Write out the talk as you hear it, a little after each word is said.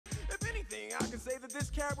anything. I could say that this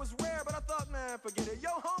cat was rare, but I thought, man, forget it. Yo,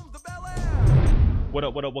 home's the Bel-Air. What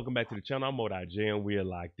up, what up? Welcome back to the channel. I'm Mo.J and we're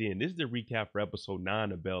locked in. This is the recap for episode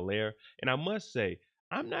 9 of Bel-Air. And I must say,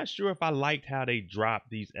 I'm not sure if I liked how they dropped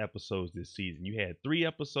these episodes this season. You had 3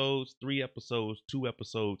 episodes, 2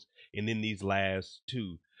 episodes, and then these last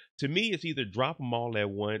 2. To me, it's either drop them all at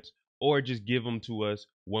once or just give them to us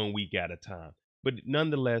 1 week at a time. But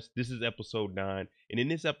nonetheless, this is episode 9. And in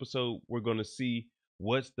this episode, we're going to see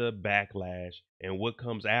what's the backlash and what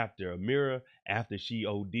comes after Amira after she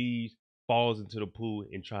ODs, falls into the pool,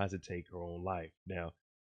 and tries to take her own life. Now,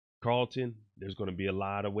 Carlton, there's going to be a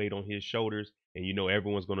lot of weight on his shoulders, and you know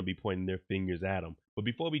everyone's going to be pointing their fingers at him. But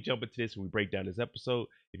before we jump into this and we break down this episode,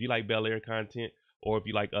 if you like Bel-Air content, or if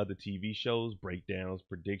you like other TV shows, breakdowns,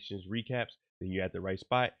 predictions, recaps, then you're at the right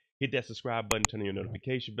spot. Hit that subscribe button, turn on your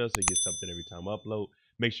notification bell so you get something every time I upload.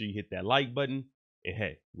 Make sure you hit that like button. And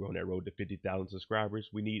hey, we're on that road to 50,000 subscribers.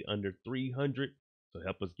 We need under 300, so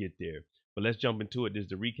help us get there. But let's jump into it. This is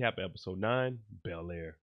the recap of episode 9,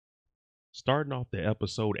 Bel-Air. Starting off the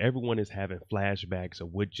episode, everyone is having flashbacks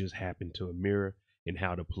of what just happened to Amira and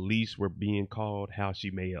how the police were being called, how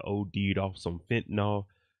she may have OD'd off some fentanyl.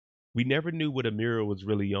 We never knew what Amira was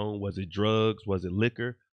really on. Was it drugs? Was it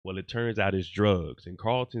liquor? Well, it turns out it's drugs. And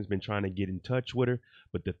Carlton's been trying to get in touch with her,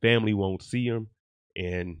 but the family won't see him.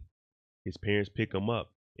 And his parents pick him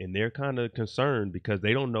up. And they're kind of concerned because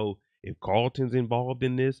they don't know if Carlton's involved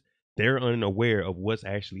in this. They're unaware of what's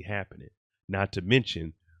actually happening. Not to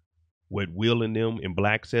mention what Will and them and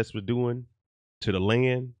Black Sets were doing to the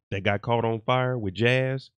land that got caught on fire with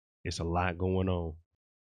Jazz. It's a lot going on.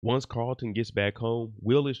 Once Carlton gets back home,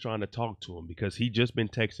 Will is trying to talk to him because he just been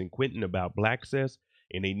texting Quentin about Black Sets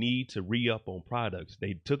and they need to re-up on products.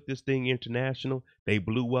 They took this thing international, they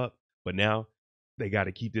blew up, but now they got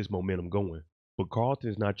to keep this momentum going. But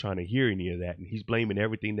Carlton's not trying to hear any of that, and he's blaming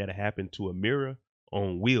everything that happened to Amira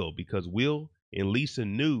on Will because Will and Lisa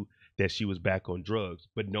knew that she was back on drugs,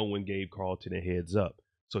 but no one gave Carlton a heads up.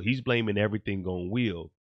 So he's blaming everything on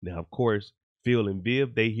Will. Now, of course, Phil and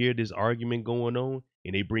Viv, they hear this argument going on,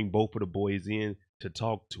 and they bring both of the boys in to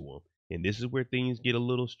talk to him. And this is where things get a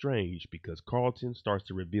little strange because Carlton starts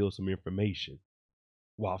to reveal some information.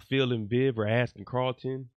 While Phil and Viv are asking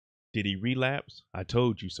Carlton, did he relapse? I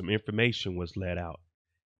told you some information was let out.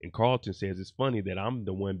 And Carlton says it's funny that I'm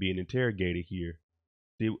the one being interrogated here.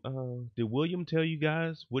 Did William tell you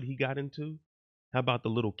guys what he got into? How about the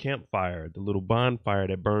little campfire, the little bonfire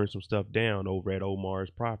that burned some stuff down over at Omar's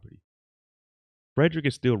property? Frederick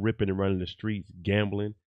is still ripping and running the streets,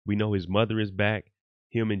 gambling. We know his mother is back.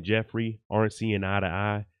 Him and Geoffrey aren't seeing eye to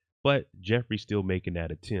eye, but Geoffrey's still making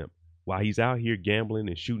that attempt. While he's out here gambling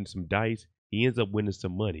and shooting some dice, he ends up winning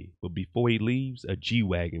some money. But before he leaves, a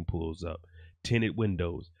G-Wagon pulls up, tinted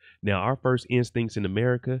windows. Now, our first instincts in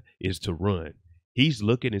America is to run. He's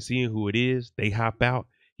looking and seeing who it is. They hop out.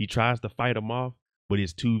 He tries to fight them off, but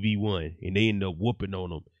it's 2v1, and they end up whooping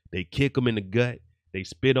on him. They kick him in the gut, they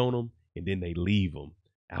spit on him, and then they leave him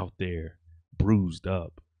out there, bruised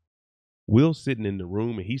up. Will's sitting in the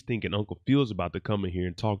room, and he's thinking Uncle Phil's about to come in here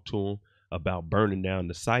and talk to him about burning down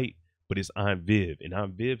the site, but it's Aunt Viv, and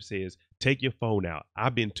Aunt Viv says, take your phone out.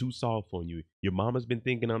 I've been too soft on you. Your mama's been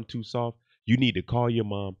thinking I'm too soft. You need to call your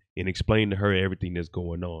mom and explain to her everything that's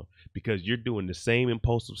going on because you're doing the same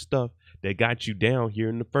impulsive stuff that got you down here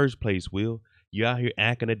in the first place, Will. You're out here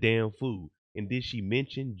acting a damn fool. And did she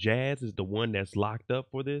mention Jazz is the one that's locked up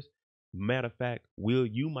for this? Matter of fact, Will,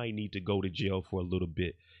 you might need to go to jail for a little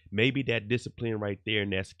bit. Maybe that discipline right there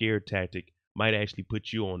and that scare tactic might actually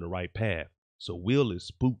put you on the right path. So Will is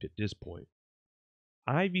spooked at this point.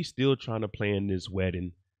 Ivy's still trying to plan this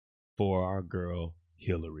wedding for our girl,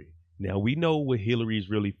 Hilary. Now, we know what Hilary's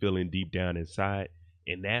really feeling deep down inside,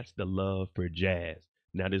 and that's the love for Jazz.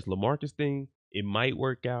 Now, this LaMarcus thing, it might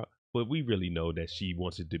work out, but we really know that she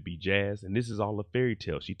wants it to be Jazz, and this is all a fairy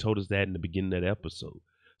tale. She told us that in the beginning of the episode.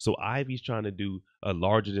 So Ivy's trying to do a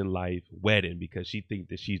larger-than-life wedding because she thinks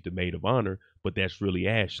that she's the maid of honor, but that's really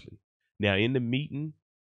Ashley. Now, in the meeting,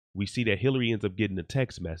 we see that Hilary ends up getting a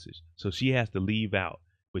text message, so she has to leave out,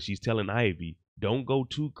 but she's telling Ivy, don't go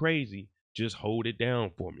too crazy. Just hold it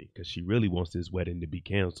down for me because she really wants this wedding to be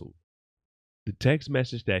canceled. The text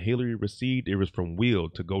message that Hilary received, it was from Will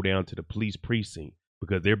to go down to the police precinct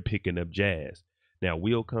because they're picking up Jazz. Now,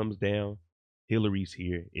 Will comes down, Hilary's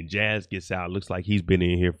here, and Jazz gets out. Looks like he's been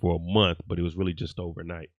in here for a month, but it was really just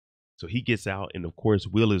overnight. So he gets out, and of course,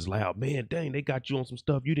 Will is loud. Man, dang, they got you on some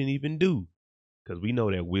stuff you didn't even do. Because we know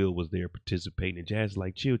that Will was there participating, and Jazz is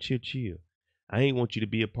like, chill. I ain't want you to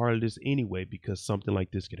be a part of this anyway because something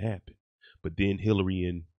like this could happen. But then Hilary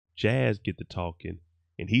and Jazz get to talking,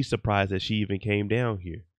 and he's surprised that she even came down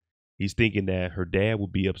here. He's thinking that her dad will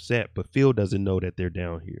be upset, but Phil doesn't know that they're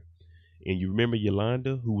down here. And you remember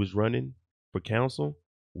Yolanda, who was running for council?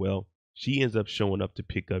 Well, she ends up showing up to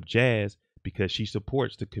pick up Jazz because she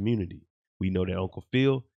supports the community. We know that Uncle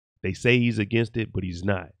Phil, they say he's against it, but he's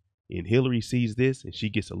not. And Hilary sees this and she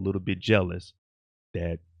gets a little bit jealous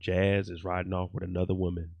that Jazz is riding off with another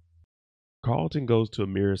woman. Carlton goes to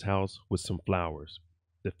Amira's house with some flowers.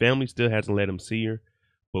 The family still hasn't let him see her,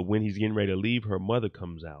 but when he's getting ready to leave, her mother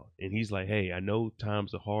comes out. And he's like, hey, I know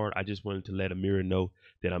times are hard. I just wanted to let Amira know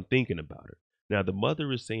that I'm thinking about her. Now, the mother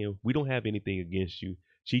is saying, we don't have anything against you.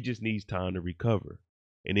 She just needs time to recover.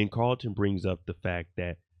 And then Carlton brings up the fact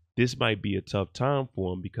that this might be a tough time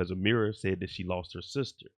for him because Amira said that she lost her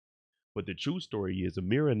sister. But the true story is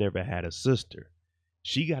Amira never had a sister.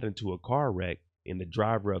 She got into a car wreck and the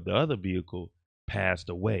driver of the other vehicle passed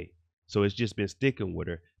away. So it's just been sticking with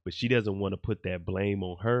her, but she doesn't want to put that blame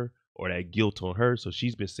on her or that guilt on her. So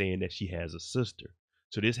she's been saying that she has a sister.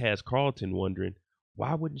 So this has Carlton wondering,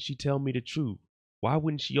 why wouldn't she tell me the truth? Why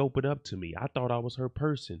wouldn't she open up to me? I thought I was her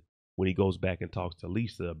person, when he goes back and talks to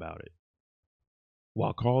Lisa about it.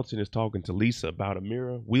 While Carlton is talking to Lisa about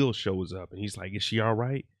Amira, Will shows up and he's like, is she all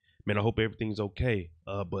right? Man, I hope everything's okay.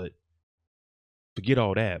 But forget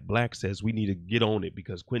all that. Black says we need to get on it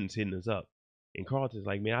because Quentin's hitting us up. And Carlton's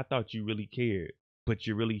like, man, I thought you really cared, but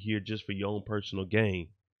you're really here just for your own personal gain.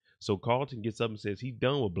 So Carlton gets up and says he's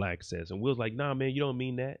done with Black says. And Will's like, nah, man, you don't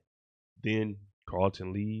mean that. Then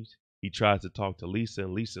Carlton leaves. He tries to talk to Lisa,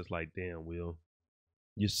 and Lisa's like, damn, Will,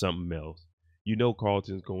 you're something else. You know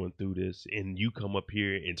Carlton's going through this, and you come up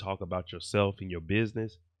here and talk about yourself and your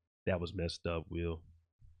business. That was messed up, Will.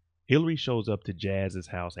 Hilary shows up to Jazz's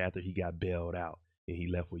house after he got bailed out and he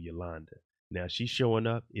left with Yolanda. Now she's showing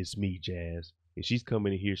up. It's me, Jazz. And she's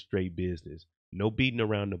coming in here straight business. No beating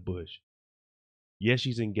around the bush. Yes,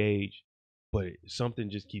 she's engaged, but something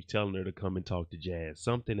just keeps telling her to come and talk to Jazz.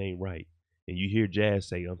 Something ain't right. And you hear Jazz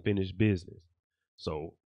say unfinished business.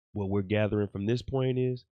 So what we're gathering from this point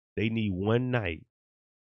is they need one night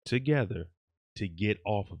together to get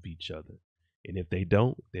off of each other. And if they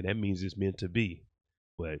don't, then that means it's meant to be.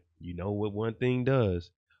 But you know what one thing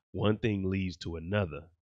does? One thing leads to another.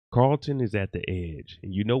 Carlton is at the edge.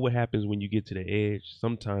 And you know what happens when you get to the edge?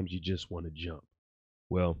 Sometimes you just want to jump.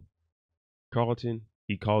 Well, Carlton,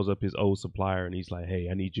 he calls up his old supplier and he's like, hey,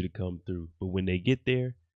 I need you to come through. But when they get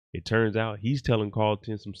there, it turns out he's telling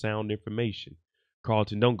Carlton some sound information.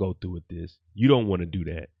 Carlton, don't go through with this. You don't want to do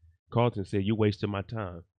that. Carlton said, you're wasting my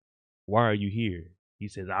time. Why are you here? He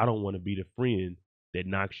says, I don't want to be the friend that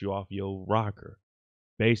knocks you off your rocker.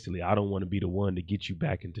 Basically, I don't want to be the one to get you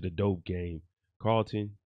back into the dope game.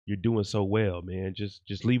 Carlton, you're doing so well, man.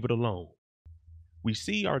 Just leave it alone. We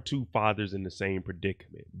see our two fathers in the same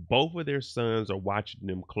predicament. Both of their sons are watching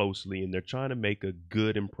them closely and they're trying to make a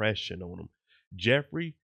good impression on them.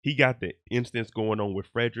 Geoffrey, he got the instance going on with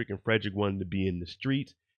Frederick, and Frederick wanted to be in the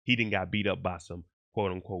streets. He didn't got beat up by some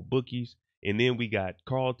quote unquote bookies. And then we got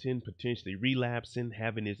Carlton potentially relapsing,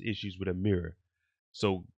 having his issues with Amira.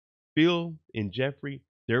 So Phil and Geoffrey,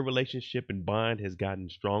 their relationship and bond has gotten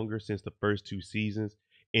stronger since the first two seasons.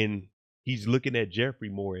 And he's looking at Geoffrey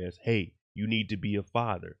more as, hey, you need to be a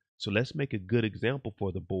father. So let's make a good example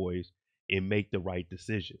for the boys and make the right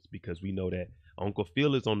decisions, because we know that Uncle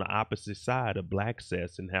Phil is on the opposite side of Black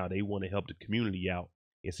Sess and how they want to help the community out.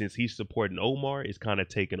 And since he's supporting Omar, it's kind of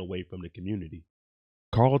taken away from the community.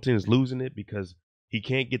 Carlton's losing it because he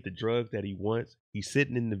can't get the drugs that he wants. He's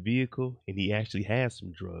sitting in the vehicle and he actually has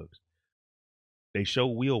some drugs. They show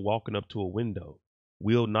Will walking up to a window.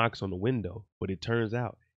 Will knocks on the window, but it turns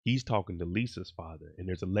out he's talking to Lisa's father. And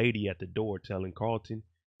there's a lady at the door telling Carlton,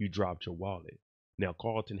 you dropped your wallet. Now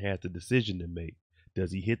Carlton has the decision to make.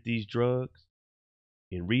 Does he hit these drugs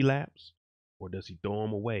and relapse, or does he throw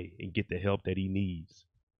them away and get the help that he needs?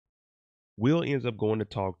 Will ends up going to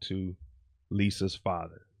talk to Lisa's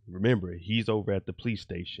father. Remember, he's over at the police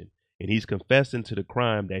station and he's confessing to the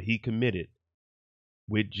crime that he committed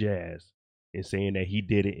with Jazz and saying that he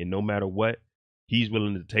did it, and no matter what, he's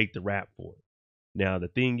willing to take the rap for it. Now, the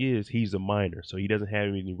thing is, he's a minor, so he doesn't have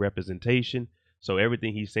any representation, so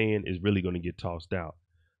everything he's saying is really going to get tossed out.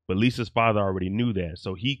 But Lisa's father already knew that,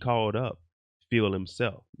 so he called up Phil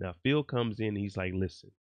himself. Now, Phil comes in and he's like,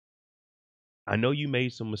 listen, I know you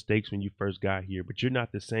made some mistakes when you first got here, but you're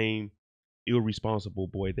not the same irresponsible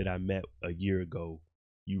boy that I met a year ago.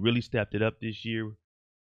 You really stepped it up this year.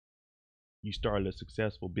 You started a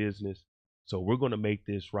successful business. So we're going to make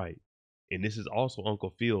this right. And this is also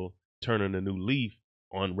Uncle Phil turning a new leaf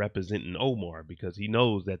on representing Omar, because he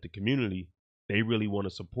knows that the community, they really want to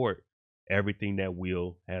support everything that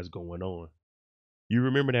Will has going on. You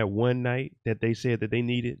remember that one night that they said that they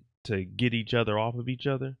needed to get each other off of each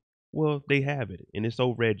other, well, they have it. And it's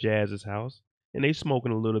over at Jazz's house. And they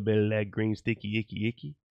smoking a little bit of that green sticky icky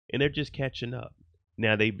icky. And they're just catching up.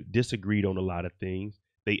 Now they disagreed on a lot of things.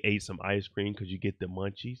 They ate some ice cream because you get the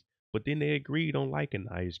munchies. But then they agreed on liking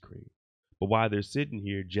the ice cream. But while they're sitting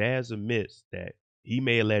here, Jazz admits that he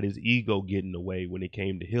may have let his ego get in the way when it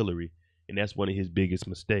came to Hilary. And that's one of his biggest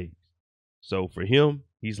mistakes. So for him,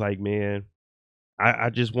 he's like, man,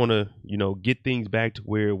 I just want to, get things back to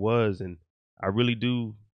where it was. And I really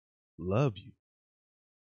do love you.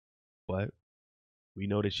 But we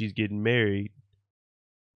know that she's getting married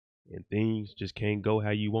and things just can't go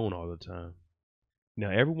how you want all the time.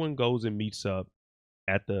 Now, everyone goes and meets up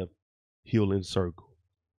at the healing circle.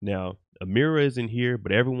 Now, Amira isn't here,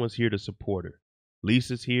 but everyone's here to support her.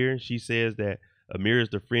 Lisa's here. She says that Amira is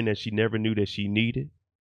the friend that she never knew that she needed.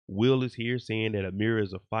 Will is here saying that Amira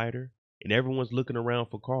is a fighter. And everyone's looking around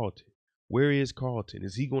for Carlton. Where is Carlton?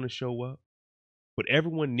 Is he going to show up? But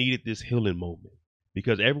everyone needed this healing moment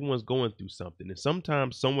because everyone's going through something. And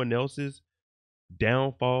sometimes someone else's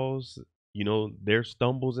downfalls, their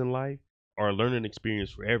stumbles in life are a learning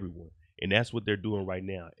experience for everyone. And that's what they're doing right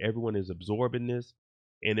now. Everyone is absorbing this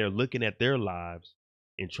and they're looking at their lives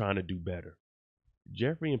and trying to do better.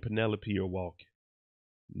 Geoffrey and Penelope are walking.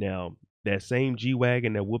 Now, that same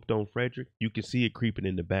G-Wagon that whooped on Frederick, you can see it creeping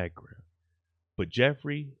in the background. But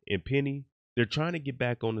Geoffrey and Penny, they're trying to get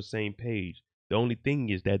back on the same page. The only thing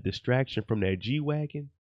is that distraction from that G-Wagon,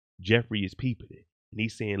 Geoffrey is peeping it. And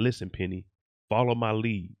he's saying, listen, Penny, follow my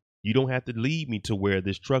lead. You don't have to lead me to where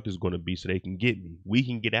this truck is going to be so they can get me. We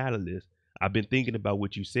can get out of this. I've been thinking about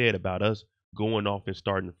what you said about us going off and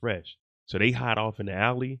starting fresh. So they hide off in the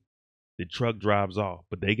alley. The truck drives off,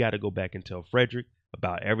 but they got to go back and tell Frederick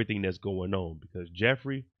about everything that's going on because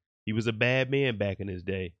Geoffrey, he was a bad man back in his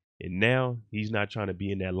day. And now he's not trying to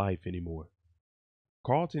be in that life anymore.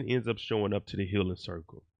 Carlton ends up showing up to the healing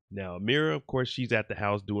circle. Now, Amira, of course, she's at the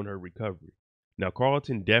house doing her recovery. Now,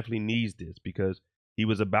 Carlton definitely needs this because he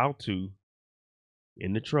was about to,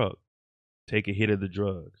 in the truck, take a hit of the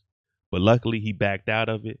drugs. But luckily, he backed out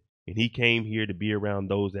of it, and he came here to be around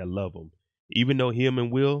those that love him. Even though him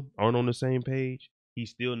and Will aren't on the same page, he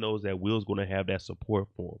still knows that Will's going to have that support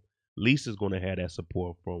for him. Lisa's going to have that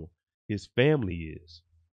support for him. His family is.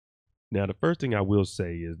 Now, the first thing I will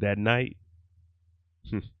say is that night,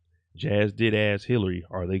 Jazz did ask Hilary,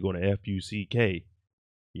 are they going to F-U-C-K?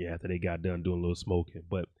 Yeah, after they got done doing a little smoking.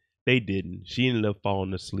 But they didn't. She ended up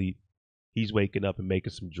falling asleep. He's waking up and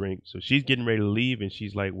making some drinks. So she's getting ready to leave, and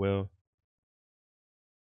she's like, well,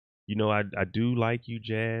 I do like you,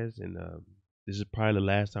 Jazz, and this is probably the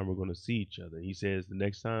last time we're going to see each other. He says, the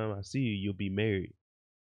next time I see you, you'll be married.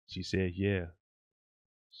 She said, yeah.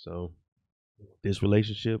 So this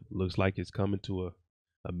relationship looks like it's coming to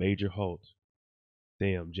a major halt.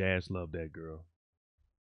 Damn, Jazz loved that girl.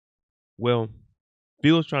 Well,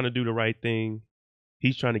 Phil's trying to do the right thing.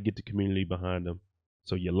 He's trying to get the community behind him.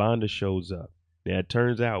 So Yolanda shows up. Now, it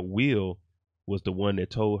turns out Will was the one that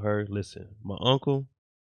told her, listen, my uncle,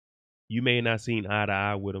 you may not seen eye to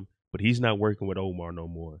eye with him, but he's not working with Omar no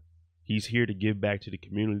more. He's here to give back to the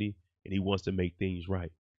community, and he wants to make things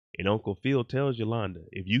right. And Uncle Phil tells Yolanda,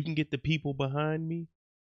 if you can get the people behind me,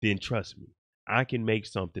 then trust me, I can make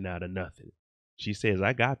something out of nothing. She says,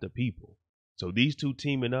 I got the people. So these two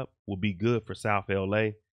teaming up will be good for South LA,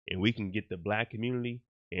 and we can get the black community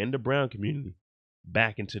and the brown community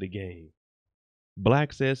back into the game.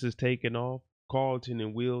 Black Cess is taking off. Carlton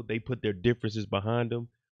and Will, they put their differences behind them.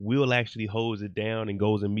 Will actually holds it down and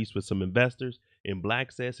goes and meets with some investors. And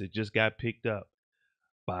Black Cess has just got picked up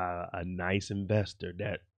by a nice investor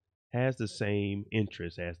that has the same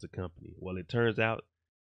interest as the company. Well, it turns out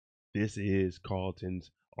this is Carlton's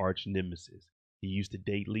arch nemesis. He used to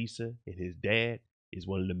date Lisa, and his dad is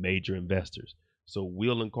one of the major investors. So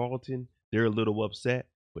Will and Carlton, they're a little upset,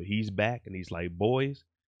 but he's back and he's like, boys,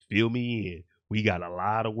 fill me in. We got a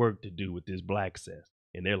lot of work to do with this Black Cess.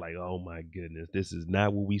 And they're like, oh my goodness, this is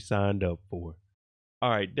not what we signed up for. All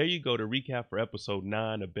right, there you go, the recap for episode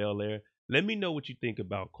 9 of Bel-Air. Let me know what you think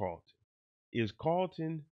about Carlton. Is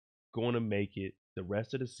Carlton going to make it the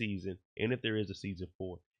rest of the season? And if there is a season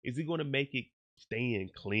 4, is he going to make it staying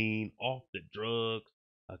clean, off the drugs,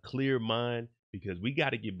 a clear mind? Because we got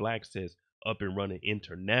to get Black Cess up and running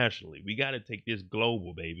internationally. We got to take this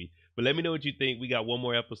global, baby. But let me know what you think. We got one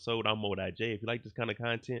more episode. I'm Mo.J. If you like this kind of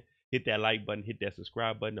content, hit that like button, hit that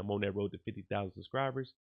subscribe button. I'm on that road to 50,000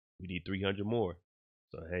 subscribers. We need 300 more.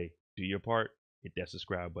 So, hey, do your part. Hit that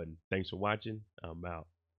subscribe button. Thanks for watching. I'm out.